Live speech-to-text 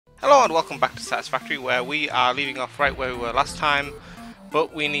Hello and welcome back to Satisfactory, where we are leaving off right where we were last time,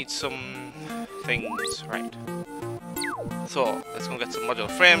 but we need some things, right. So, let's go get some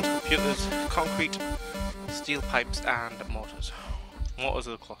modular frames, computers, concrete, steel pipes and mortars. Mortars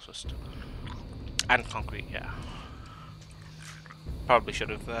are the closest. And concrete, yeah. Probably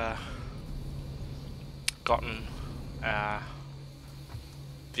should have gotten the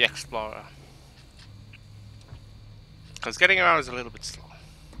Explorer, because getting around is a little bit slow.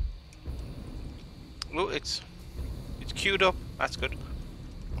 Oh, it's queued up. That's good.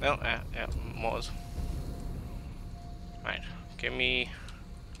 Well, yeah, mortars. Right, give me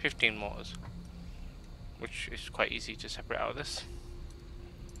 15 mortars, which is quite easy to separate out of this.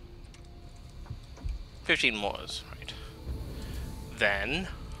 15 mortars, right. Then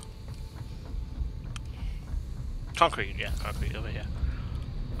concrete, yeah, concrete over here.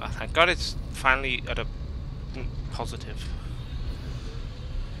 Oh, thank God it's finally at a positive.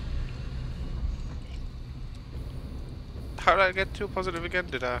 How did I get to a positive again?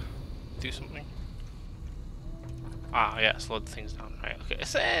 Did I do something? Ah, yeah, slowed things down. Right, okay.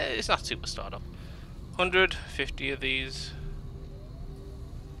 It's not super startup. 150 of these.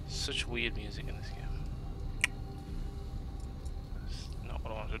 Such weird music in this game. That's not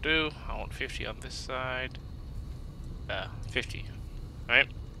what I want to do. I want 50 on this side. 50. Right?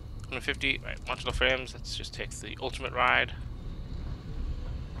 150. Right, modular frames. Let's just take the ultimate ride.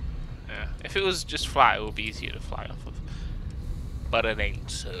 If it was just flat, it would be easier to fly off of. But it ain't,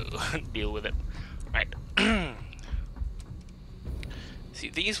 so deal with it. Right. See,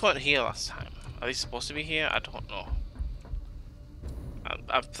 these weren't here last time. Are they supposed to be here? I don't know.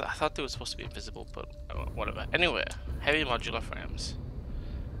 I thought they were supposed to be invisible, but whatever. Anyway, heavy modular frames.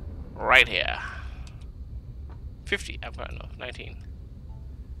 Right here. 50. I've got enough. 19.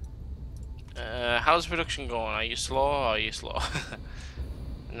 How's production going? Are you slow or are you slow?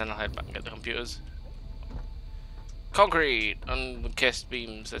 And then I'll head back and get the computers. Concrete and encased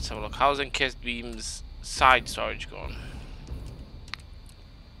beams. Let's have a look. How's encased beams side storage going?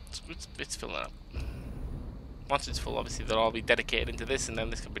 It's filling up. Once it's full, obviously they'll all be dedicated into this, and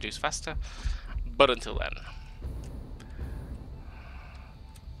then this can produce faster. But until then,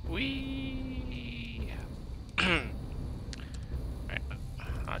 right,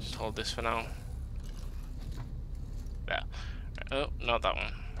 I'll just hold this for now. Yeah. Oh, not that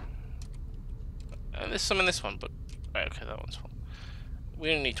one. There's some in this one, but right, okay, that one's full.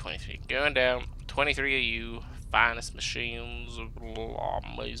 We only need 23. Going down. 23 of you finest machines of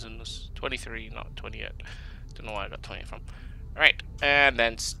amazingness. 23, not 28. Don't know where I got 20 from. Right, and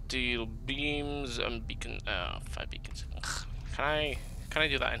then steel beams and beacon. 5 beacons. Ugh. Can I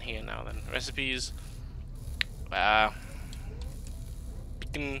do that in here now? Then recipes.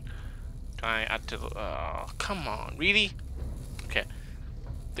 Beacon. Can I add to the? Come on, really? Okay,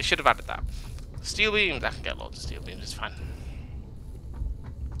 they should have added that. Steel beams. I can get loads of steel beams. It's fine.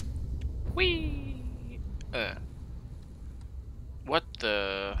 Whee! What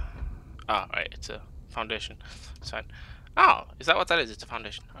the? Oh, right, it's a foundation. It's fine. Oh, is that what that is? It's a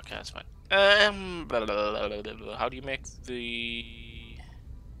foundation. Okay, that's fine. How do you make the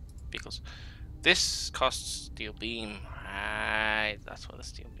vehicles? This costs steel beam. Right, that's what the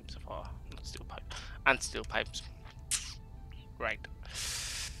steel beams are for. Not steel pipe. And steel pipes. Right.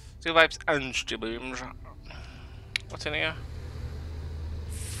 Steel pipes and steel beams. What's in here?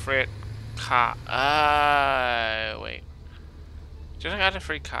 Freight car. Wait. Did I add a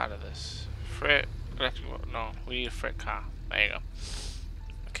free car to this? Freight electrical. No, we need a freight car. There you go.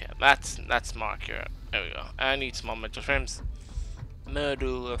 Okay, that's more accurate. There we go. I need some more modular frames.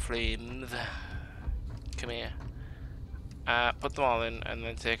 Modular frames. Come here. Put them all in and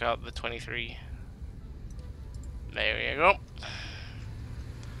then take out the 23. There you go.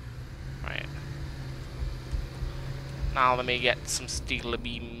 Right. Now let me get some steel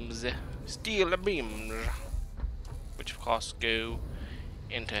beams. Steel beams. Which of course go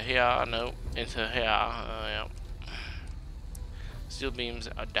into here. No, into here. Yeah. Steel beams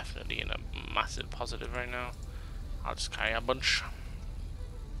are definitely in a massive positive right now. I'll just carry a bunch.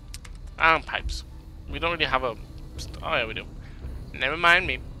 And pipes. We don't really have a... Oh yeah, we do. Never mind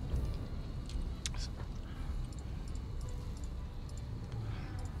me.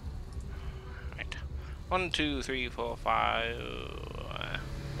 Right. 1, 2, 3, 4, 5.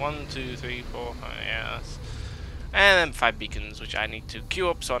 1, 2, 3, 4, 5. Yes. And then 5 beacons, which I need to queue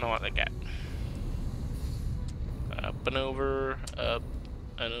up so I know what to get. Up and over, up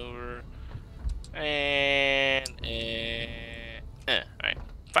and over, and alright,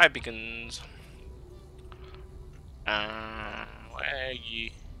 5 beacons. Where are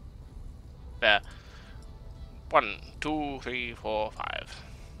ye? There. 1, 2, 3, 4, 5.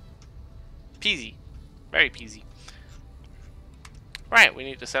 Peasy. Very peasy. Right, we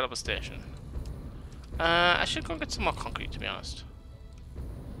need to set up a station. I should go get some more concrete, to be honest.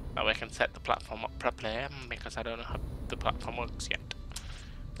 That way I can set the platform up properly, because I don't know how the platform works yet.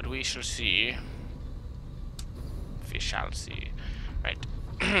 But we shall see. We shall see. Right.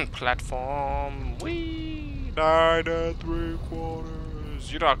 Platform. Wee! 9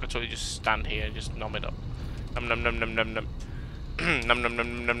 3/4. You know, I could totally just stand here and just nom it up. Num num num num num num. Num num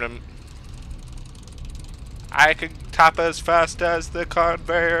num num num. I can tap as fast as the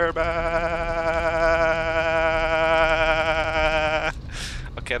conveyor belt.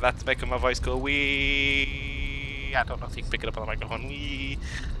 Okay, that's making my voice go wee. I don't know if you can pick it up on the microphone. Wee.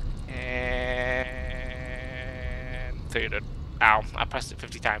 And 300. Ow, I pressed it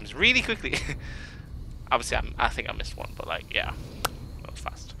 50 times really quickly. Obviously, I think I missed one, but like, yeah, that was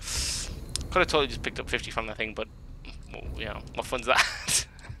fast. Could have totally just picked up 50 from the thing, but, well, you know, what fun's that?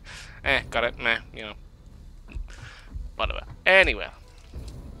 Got it, meh, you know. Whatever. Anyway.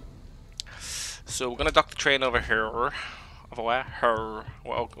 So, we're gonna dock the train over here. Over where? Her.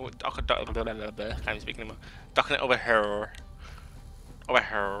 Well, can't speak anymore. Docking it over here. Over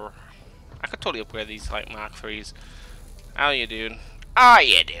here. I could totally upgrade these, like, Mark 3s. How you doing? How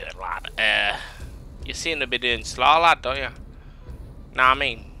you doing, lad? You seem to be doing slow, lad, don't you? Nah, I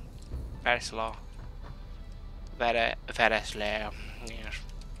mean, very slow. Very, very slow. Yes.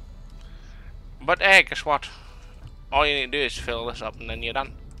 But hey, guess what? All you need to do is fill this up and then you're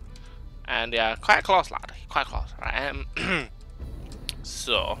done. And yeah, quite close, lad. Quite close. Right.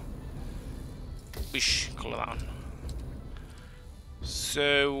 So, colour that one.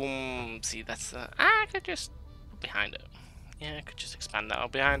 So, see, that's I could just put behind it. Yeah, I could just expand that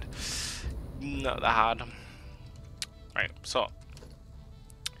out behind. Not that hard. Right. So,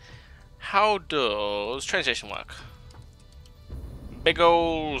 how does train station work? Big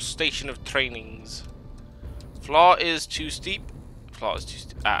old station of trainings. Floor is too steep. Floor is too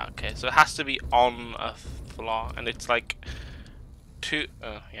steep. Ah, okay. So it has to be on a floor, and it's like two.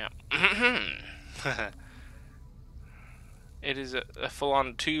 Oh, yeah. It is a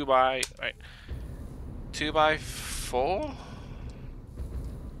full-on 2 by 4.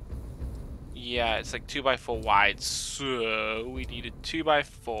 Yeah, it's like 2 by 4 wide. So we need a 2 by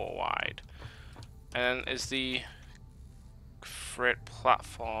 4 wide, and is the freight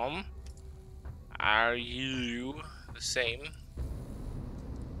platform. Are you the same?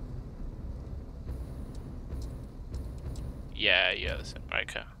 Yeah, you're the same. Right,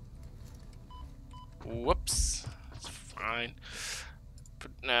 okay. Whoops. That's fine.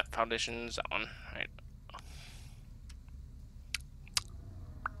 No, foundations, that one. Right.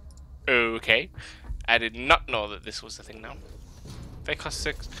 Okay. I did not know that this was the thing now. They cost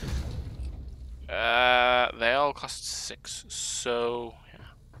 6. They all cost 6, so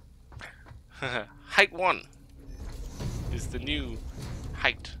yeah. Height 1 is the new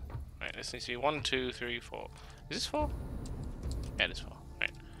height. Right, this needs to be 1, 2, 3, 4. Is this 4? Yeah, it is 4.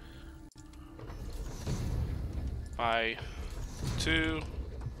 Right. By 2.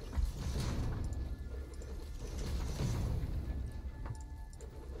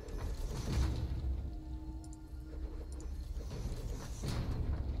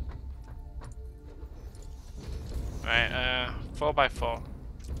 Right, 4 by 4.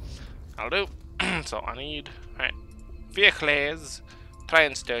 I'll do. So I need, right, vehicles,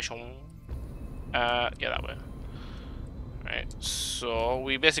 train station. Yeah, that way. Right, so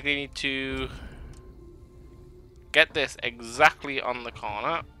we basically need to get this exactly on the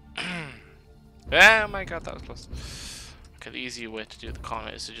corner. Oh my god, that was close. Okay, the easier way to do the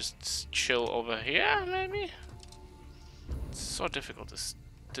corner is to just chill over here, maybe? It's so difficult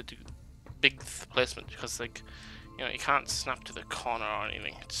to do big placement because, like, you know, you can't snap to the corner or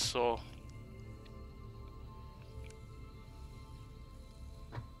anything. It's so...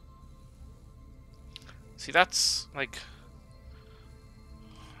 See, that's, like...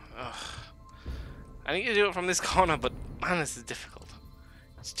 Ugh. I need to do it from this corner, but, man, this is difficult.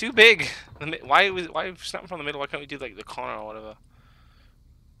 It's too big! Why snapping from the middle? Why can't we do, like, the corner or whatever?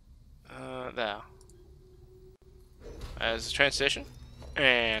 There. There's a train station.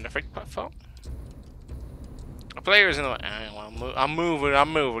 And a freight platform. A player is in the way. I'm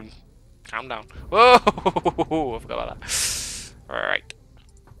moving. Calm down. Whoa! I forgot about that. Alright.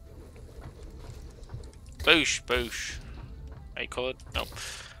 Boosh, boosh. Are you colored? Nope.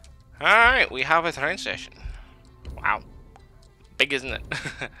 Alright, we have a train station. Wow. Big, isn't it?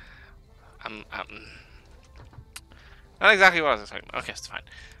 Not exactly what I was expecting. Okay, it's fine.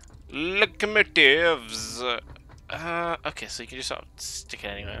 Locomotives. Okay, so you can just sort of stick it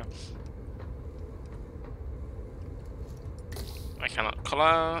anywhere. I cannot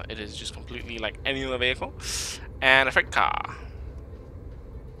color. It is just completely like any other vehicle. And a freight car.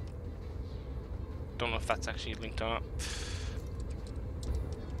 Don't know if that's actually linked or not.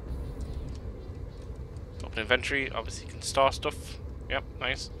 Open inventory. Obviously, you can store stuff. Yep,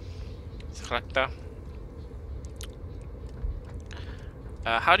 nice. It's a collector.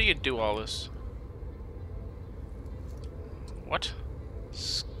 How do you do all this? What?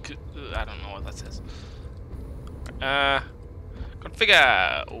 I don't know what that says.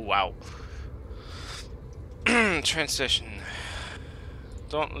 Configure. Oh, wow. Train station.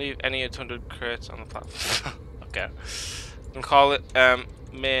 Don't leave any 800 crates on the platform. Okay. I'm gonna call it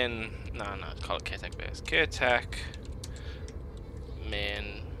main. No, call it K-Tech base. K-Tech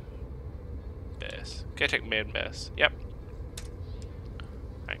main base. K-Tech main base. Yep.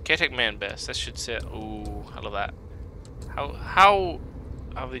 Alright, K-Tech main base. That should say. Ooh, I love that. How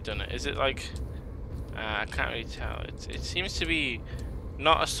have they done it? Is it like? I can't really tell. It seems to be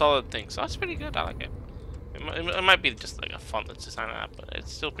not a solid thing, so that's pretty good. I like it. It might be just like a font that's designed like that, but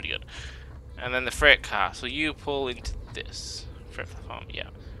it's still pretty good. And then the freight car. So you pull into this freight platform. Yeah.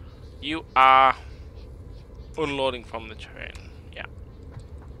 You are unloading from the train. Yeah.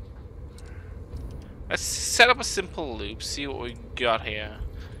 Let's set up a simple loop. See what we got here.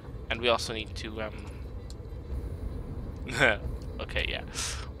 And we also need to okay, yeah.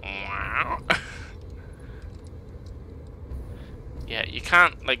 Yeah, you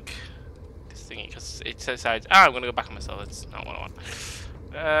can't like this thingy because it decides. Ah, I'm gonna go back on myself. That's not what I want.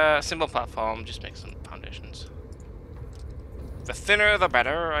 Simple platform. Just make some foundations. The thinner, the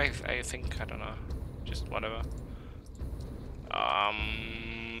better. I think. I don't know. Just whatever.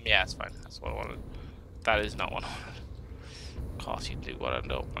 Yeah, it's fine. That's what I wanted. That is not what I wanted. Of course, you do what I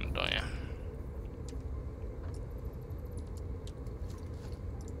don't want, don't you?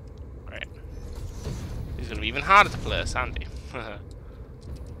 Right. He's gonna be even harder to place, aren't he? Right.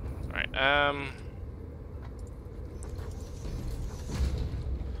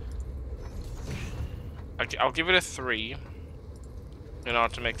 I'll give it a 3 in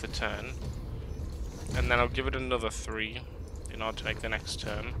order to make the turn, and then I'll give it another 3 in order to make the next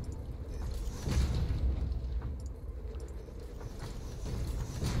turn.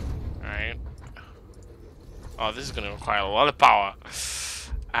 Alright. Oh, this is going to require a lot of power.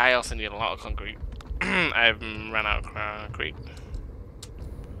 I also need a lot of concrete. I've run out of concrete.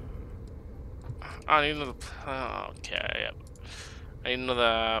 I need another. Okay, yep. I need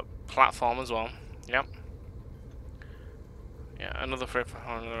another platform as well. Yep. Yeah, another freight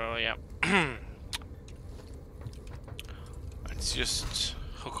platform. Yep. Let's just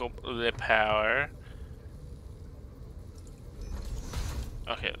hook up the power.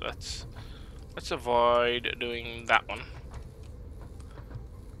 Okay, let's avoid doing that one.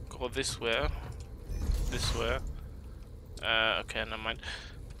 Go this way. This way. Okay, never mind.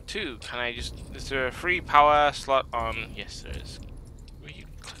 2, can I just... Is there a free power slot on... Yes, there is. Will you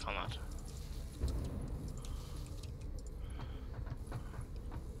click on that?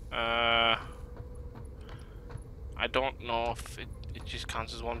 I don't know if it just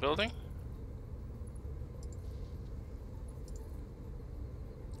counts as one building.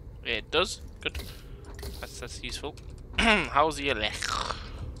 It does. Good. That's useful. How's the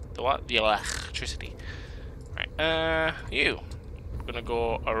the what? The electricity. Right. You. We're gonna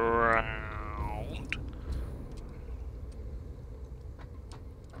go around.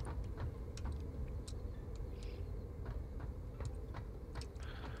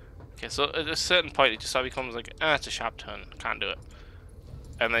 Okay, so at a certain point, it just sort of becomes like, it's a sharp turn. Can't do it.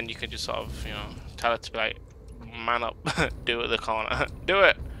 And then you can just sort of, you know, tell it to be like, man up, do it at the corner, do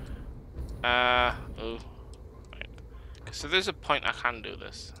it. Oh. Right. So there's a point I can do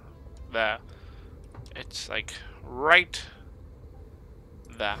this. There. It's like right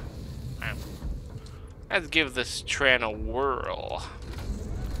there. Right. Let's give this train a whirl.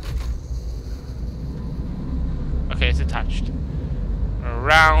 Okay, it's attached.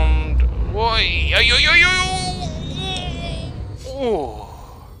 Around. Whoa! Oh.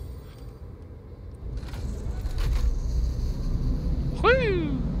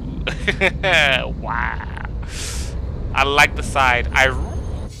 Woo! Wow. I like the side. Oh.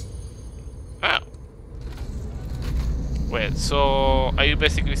 Wait, so are you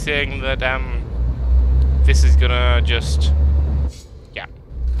basically saying that this is gonna just... Yeah.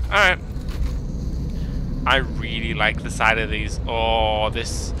 Alright. I really like the side of these. Oh,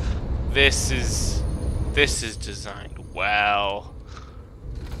 this is designed well.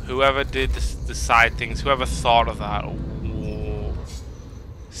 Whoever did the side things, whoever thought of that, oh,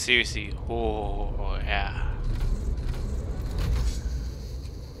 seriously, oh yeah.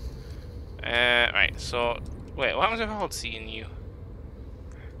 Right, so wait, what happens if I hold C and U?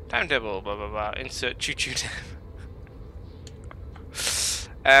 Timetable, blah blah blah. Insert choo-choo time.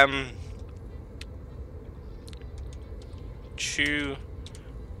 Choo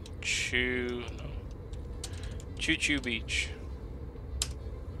beach.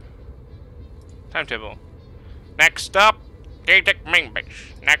 Timetable. Next stop, Kiddabob main base.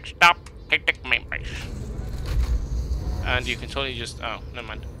 Next stop, Kiddabob main base. And you can totally just, oh, never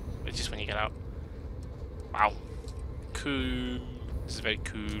mind. It's just when you get out. Wow. Cool. This is very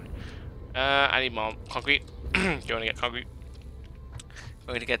cool. I need more concrete. Going to get concrete.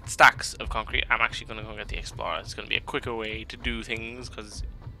 Going to get stacks of concrete. I'm actually going to go get the Explorer. It's going to be a quicker way to do things because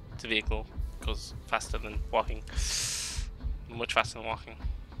it's a vehicle. It goes faster than walking. Much faster than walking.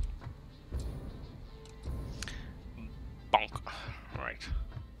 Bonk. Right.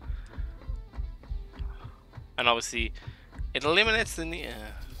 And obviously, it eliminates the need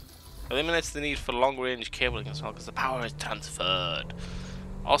for long-range cabling as well because the power is transferred.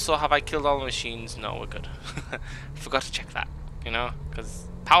 Also, have I killed all the machines? No, we're good. Forgot to check that, you know, because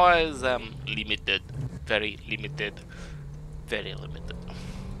power is limited, very limited, very limited.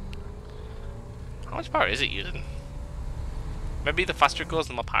 How much power is it using? Maybe the faster it goes,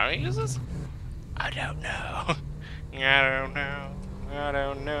 the more power it uses. I don't know. I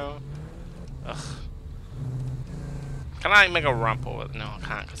don't know. Ugh. Can I make a ramp over it? No, I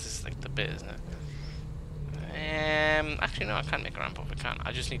can't because this is like the bit, isn't it? Actually, no, I can't make a ramp over it. I can't.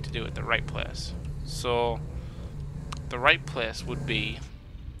 I just need to do it at the right place. So, the right place would be.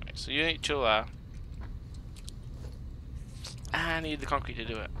 Right, so you need to. I need the concrete to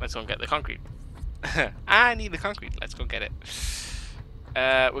do it. Let's go and get the concrete. I need the concrete. Let's go get it.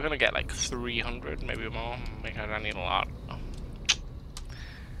 We're gonna get like 300, maybe more, because I need a lot.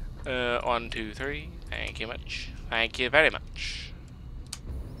 1, 2, 3. Thank you much. Thank you very much.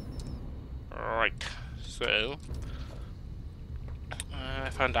 Right. So,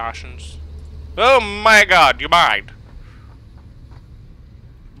 foundations. Oh my God! You mind?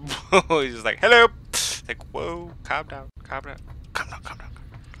 He's just like, hello. Like, whoa, calm down, calm down, calm down, calm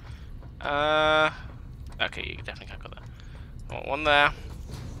down. Okay, you definitely can't go there. One there.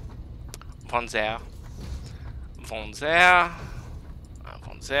 One there. One there.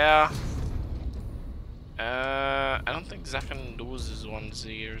 One there. I don't think Zach can lose his one's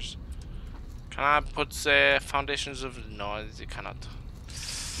ears. Can I put foundations of... No, you cannot.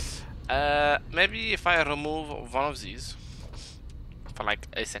 Maybe if I remove one of these for like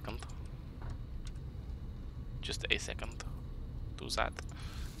a second. Just a second. Do that.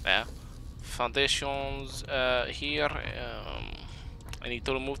 There. Foundations here. I need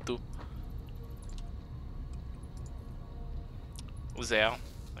to remove 2. There. There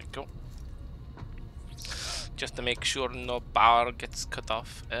you go. Just to make sure no power gets cut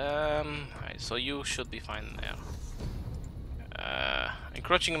off. Right, so you should be fine there.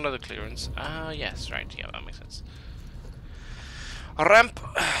 Encroaching another clearance. Yes, right. Yeah, that makes sense. A ramp.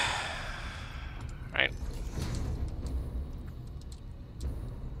 Right.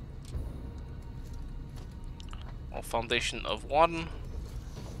 A foundation of 1,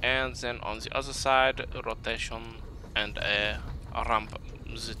 and then on the other side, a rotation and a ramp.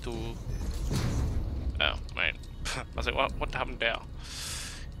 The 2. Oh, right. I was like, what happened there?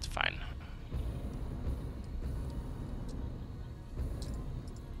 It's fine.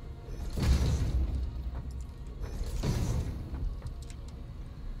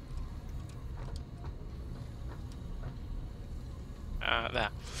 There.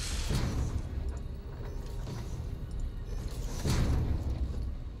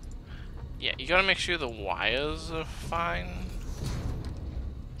 Yeah, you gotta make sure the wires are fine.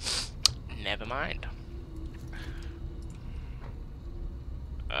 Never mind.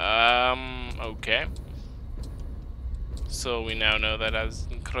 Okay. So we now know that as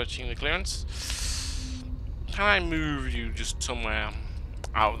encroaching the clearance. Can I move you just somewhere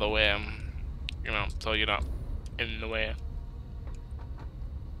out of the way? You know, so you're not in the way.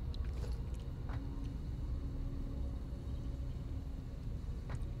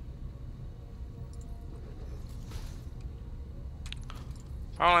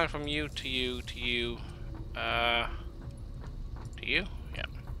 Power line from you to you to you. To you? Yeah.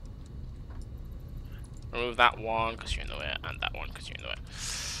 Remove that one because you're in the way, and that one because you're in the way.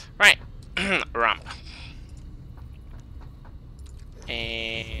 Right. Ramp.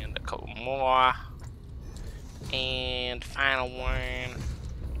 And a couple more. And final one.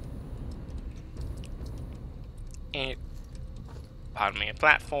 And pardon me, a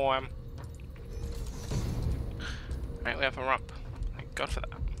platform. Right, we have a ramp. Thank God for that.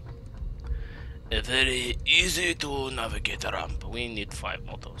 Very easy to navigate a ramp. We need 5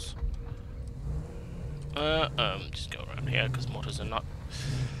 motors. Just go around here because motors are not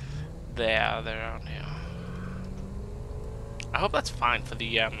there, they're around here. I hope that's fine for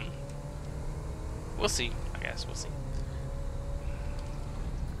the we'll see, I guess, we'll see.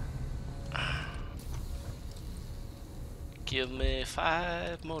 Give me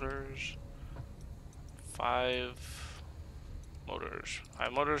 5 motors. 5 motors.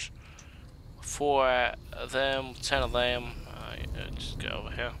 5 motors. 4 of them, 10 of them. Just go over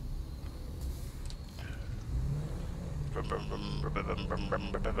here.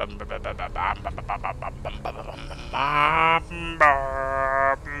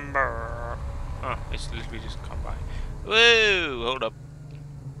 Oh, it's literally just come by. Whoa, hold up.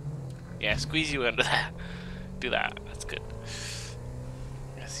 Yeah, squeeze you under there. Do that, that's good.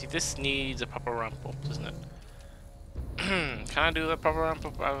 Yeah, see, this needs a proper ramp up, doesn't it? Can I do the proper ramp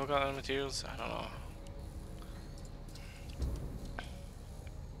up? I've got the materials? I don't know.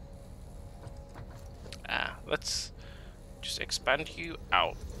 Let's just expand you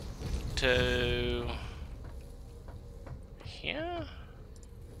out to here.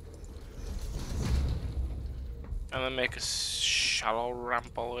 And then make a shallow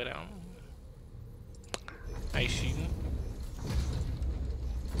ramp all the way down. I see.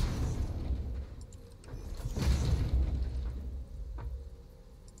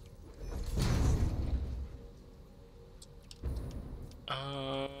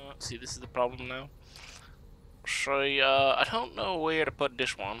 See, this is the problem now. So, I don't know where to put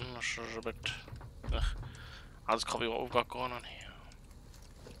this one. This is a bit. I'll just copy what we've got going on here.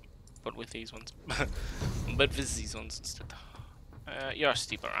 But with these ones. But with these ones instead. You're a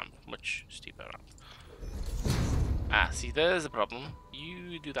steeper ramp. Much steeper ramp. Ah, see, there's the problem.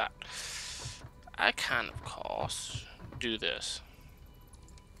 You do that. I can, of course, do this.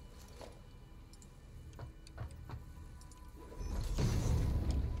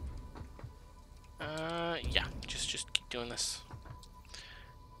 Yeah, just keep doing this.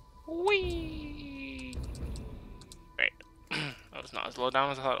 Whee! Right. That was not as low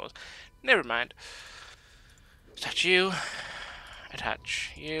down as I thought it was. Never mind. Attach you.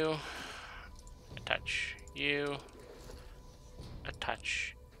 Attach you. Attach you.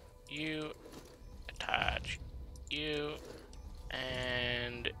 Attach you. Attach you.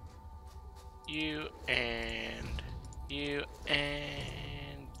 And you. And you.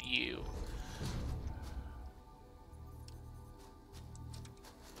 And you.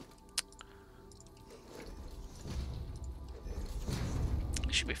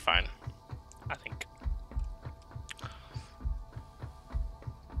 Should be fine, I think.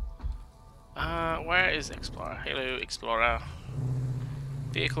 Where is Explorer? Hello, Explorer.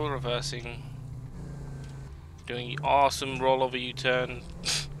 Vehicle reversing. Doing the awesome rollover U-turn.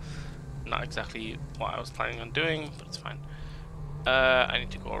 Not exactly what I was planning on doing, but it's fine. I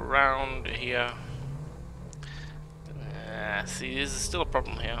need to go around here. See, there's still a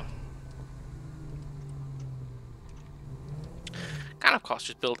problem here. Can of course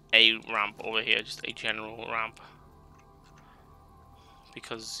just build a ramp over here, just a general ramp,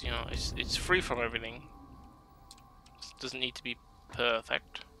 because you know it's free from everything. It doesn't need to be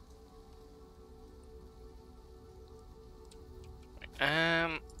perfect.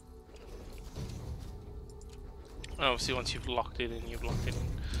 Obviously, once you've locked it in, you've locked it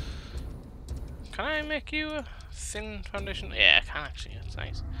in. Can I make you a thin foundation? Yeah, I can actually. That's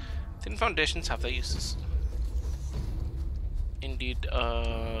nice. Thin foundations have their uses. Indeed.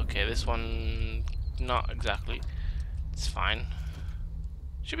 Okay, this one not exactly. It's fine.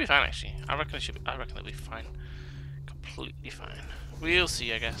 Should be fine actually. I reckon it should. I reckon it'll be fine. Completely fine. We'll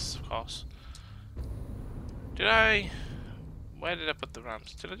see, I guess. Of course. Did I? Where did I put the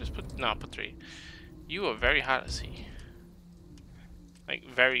ramps? Did I just put? No, I put 3. You are very hard to see. Like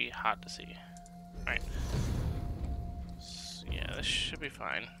very hard to see. Right. So, yeah, this should be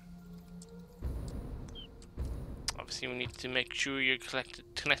fine. Obviously, we need to make sure you're connected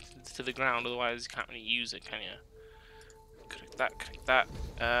to the ground, otherwise you can't really use it, can you? Click that, click that.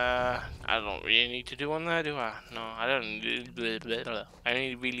 I don't really need to do one there, do I? No, I don't. I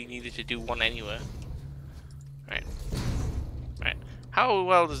only really needed to do one anywhere. Right. Right. How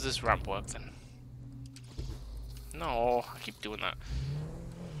well does this ramp work then? No, I keep doing that.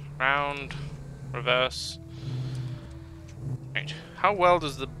 Round, reverse. Right. How well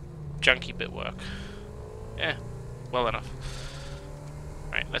does the junky bit work? Yeah. Well enough.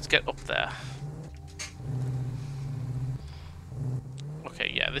 Right, let's get up there.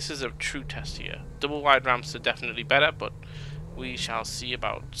 Okay, yeah, this is a true test here. Double wide ramps are definitely better, but we shall see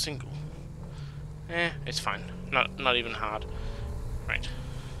about single. It's fine. Not even hard. Right.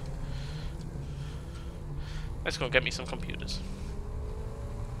 Let's go get me some computers.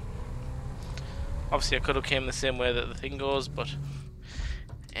 Obviously I could have came the same way that the thing goes, but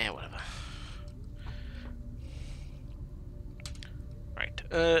whatever.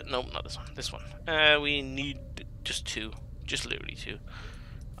 No, not this one. This one. We need just 2. Just literally 2.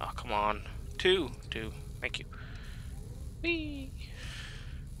 Oh, come on. 2. Thank you. Whee!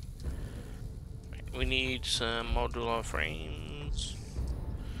 Right, we need some modular frames.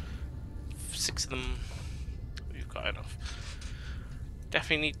 6 of them. We've got enough.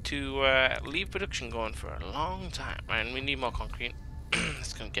 Definitely need to leave production going for a long time, and we need more concrete.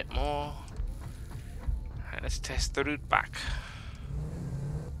 Let's go get more. And let's test the route back.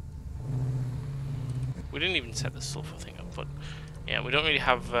 We didn't even set the sulfur thing up, but yeah, we don't really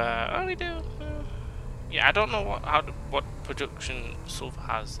have. Oh, we do. Yeah, I don't know what production sulfur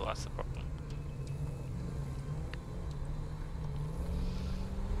has, so that's the problem.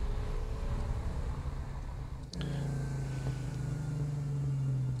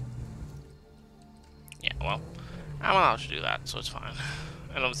 Yeah, well, I'm allowed to do that, so it's fine.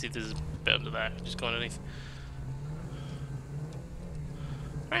 And obviously there's a bit under there, just go underneath.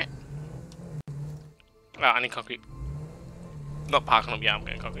 Right. Oh, I need concrete. Not parking up, yeah, I'm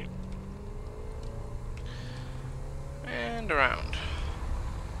getting concrete. And around.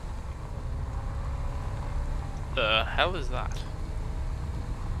 The hell is that?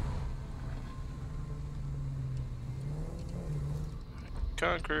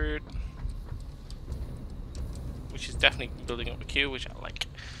 Concrete. Which is definitely building up a queue, which I like.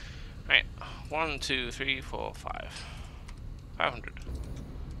 Right, 1, 2, 3, 4, 5. 500.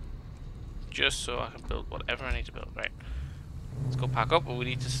 Just so I can build whatever I need to build, right? Let's go pack up, but we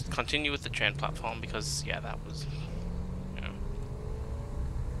need to continue with the train platform because, yeah, that was, you know.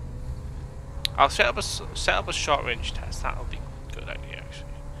 I'll set up a short range test. That'll be a good idea, actually.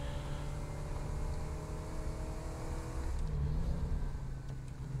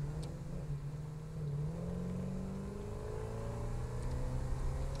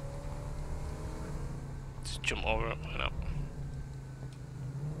 Just jump over it, you know.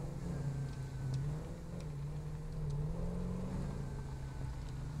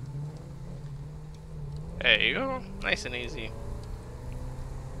 There you go, nice and easy.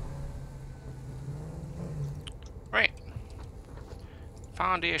 Right.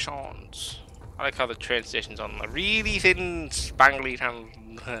 Foundations. I like how the train station's on a really thin, spangly tunnel.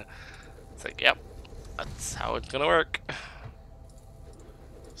 It's like, yep, that's how it's gonna work.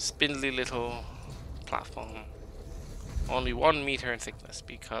 Spindly little platform. Only 1 meter in thickness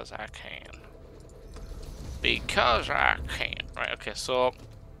because I can. Because I can. Right, okay, so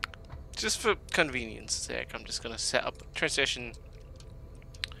just for convenience sake, I'm just gonna set up a train station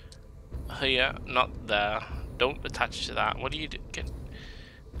here, not there. Don't attach to that. What do you do? Get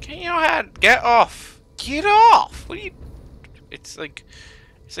your head. Get off. Get off. What do you? It's like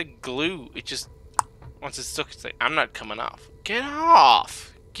glue. It just once it's stuck, it's like I'm not coming off. Get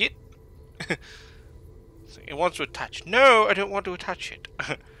off. Get. It wants to attach. No, I don't want to attach it.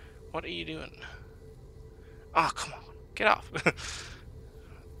 What are you doing? Oh, come on. Get off.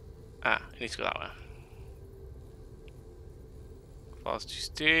 Ah, it needs to go that way. Falls too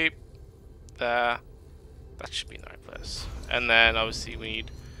steep. There. That should be in the right place. And then obviously we need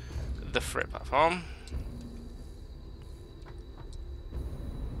the freight platform.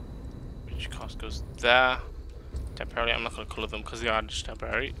 Which cost goes there. Temporarily, I'm not going to colour them because they are just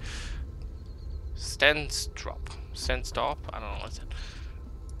temporary. Sense drop. Sense stop? I don't know what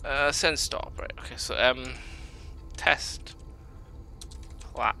it. Sense stop, right. Okay, so test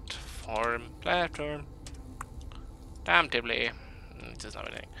platform. Damn tably. It doesn't have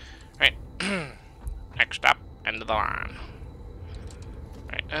anything. Right. Next up, end of the line.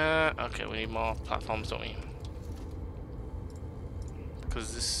 Right, okay, we need more platforms, don't we?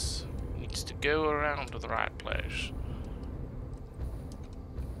 Because this needs to go around to the right place.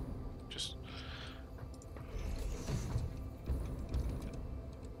 Just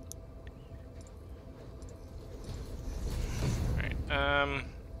right,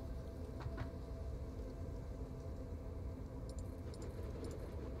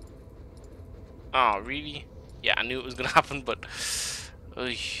 oh, really? Yeah, I knew it was gonna happen, but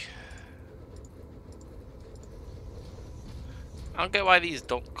I don't get why these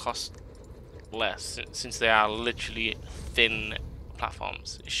don't cost less, since they are literally thin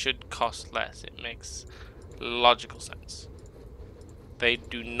platforms. It should cost less. It makes logical sense. They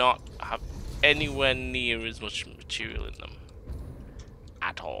do not have anywhere near as much material in them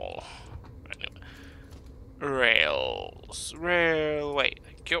at all. Anyway. Rails, railway.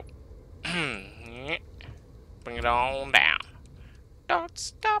 Thank you. Bring it on down. Don't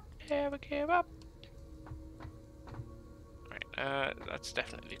stop, never give up. Right, that's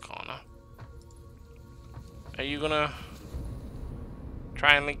definitely the corner. Are you gonna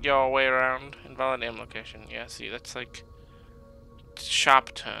try and link your way around? Invalid aim location. Yeah, see, that's like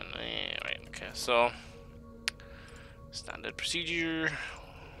sharp turn. Right, okay, so standard procedure.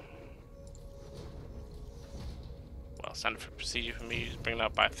 Well, standard procedure for me is bring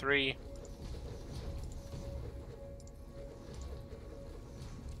that by 3.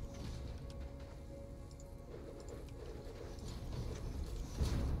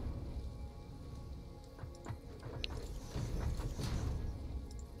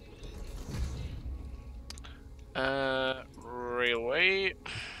 Railway.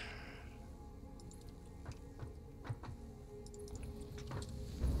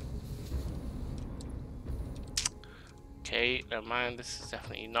 Okay, never mind, this is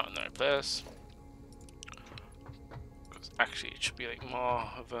definitely not in the right place. Because actually it should be like more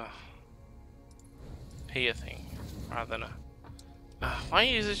of a here thing rather than a... why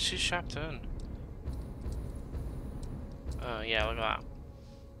is it too sharp turn? Yeah, look at that.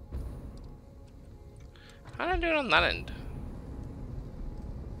 How did I do it on that end?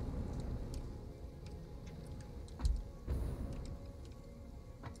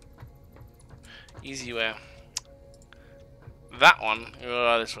 Easy way. That one.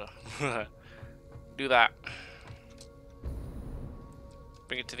 Oh, this one. Do that.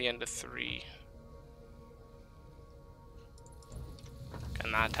 Bring it to the end of 3.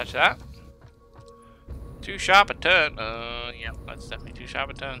 Can I touch that? Too sharp a turn. Yeah, that's definitely too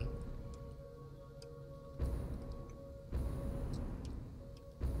sharp a turn.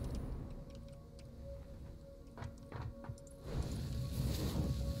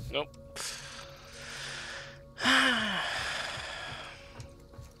 Nope.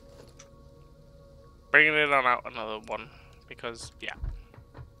 Bringing it on out another one because yeah,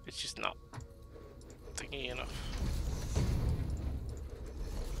 it's just not thingy enough.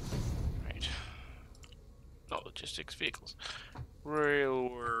 Right. Not logistics vehicles.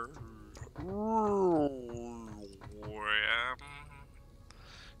 Railway.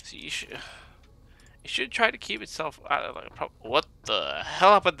 So you should try to keep itself out of like a problem. What the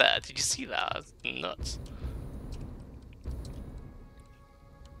hell happened there? Did you see that? That's nuts.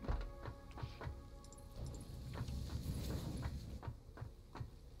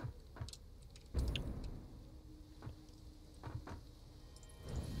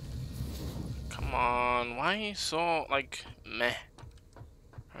 Come on, why are you so like meh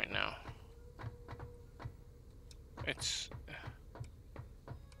right now? It's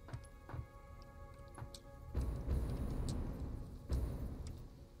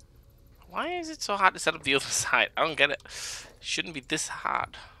why is it so hard to set up the other side? I don't get it. It shouldn't be this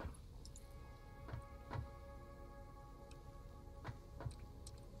hard.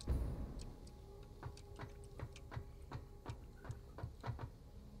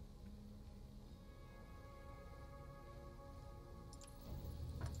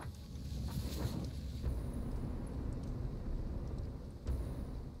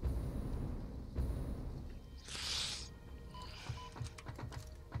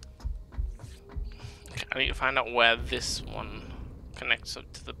 I need to find out where this one connects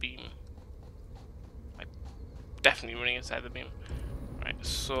up to the beam. Like, definitely running inside the beam. Right,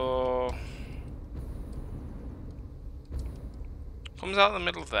 so... comes out in the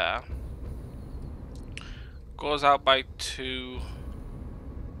middle there. Goes out by 2.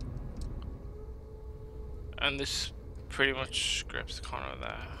 And this pretty much scrapes the corner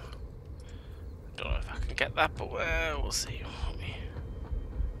there. Don't know if I can get that, but we'll see.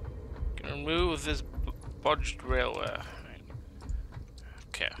 Gonna remove this bodged railway. Right.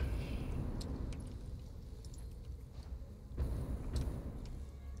 Okay.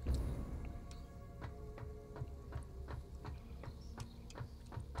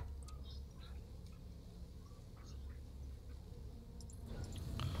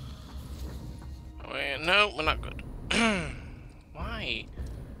 Wait, no, we're not good. Why?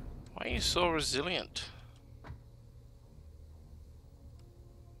 Why are you so resilient?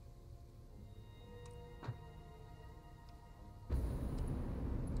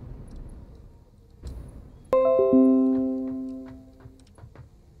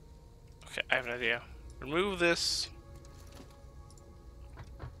 Okay, I have an idea. Remove this.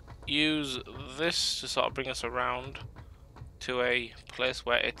 Use this to sort of bring us around to a place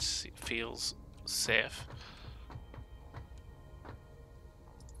where it feels safe.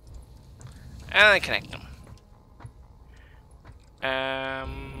 And then connect them.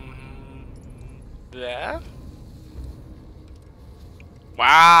 There.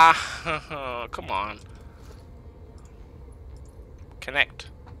 Wow, come on. Connect.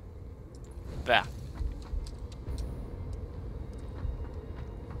 There.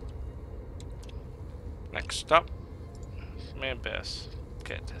 Next stop. Main base.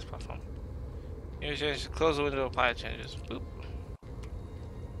 Okay, test platform. Use change to close the window, apply changes. Boop.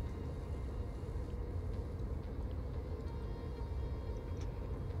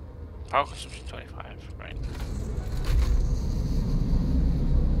 Power consumption 25, right.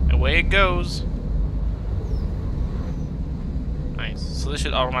 Away it goes. Nice. So this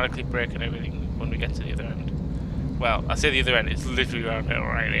should automatically break and everything when we get to the other end. Well, I say the other end, it's literally around here,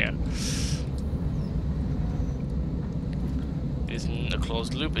 right here. It isn't a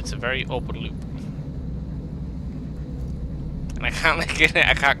closed loop, it's a very open loop. And I can't make it,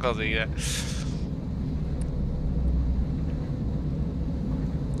 I can't close it either.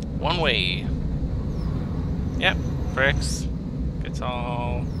 One way. Yep, brakes. It's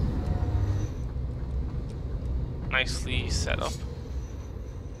all nicely set up.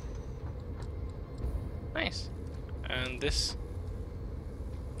 Nice. And this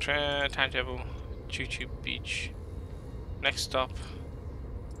timetable, Choo-Choo Beach. Next stop,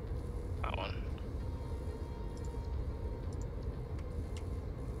 that one.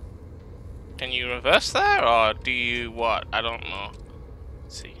 Can you reverse there, or do you what? I don't know.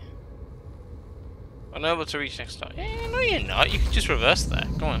 Let's see. Unable to reach next stop. Eh, no, you're not. You can just reverse there.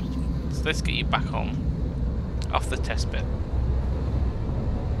 Come on. So let's get you back home. Off the test bit.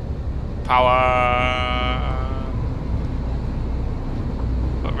 Power.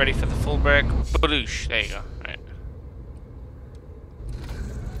 Got ready for the full brake. Badoosh. There you go. Right.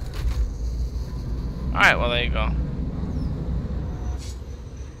 Alright, well, there you go.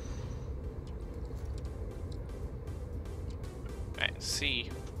 Right, C.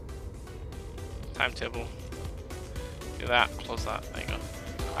 Timetable. Do that, close that, there you go.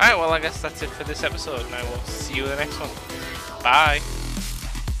 Alright, well I guess that's it for this episode, and I will see you in the next one. Bye!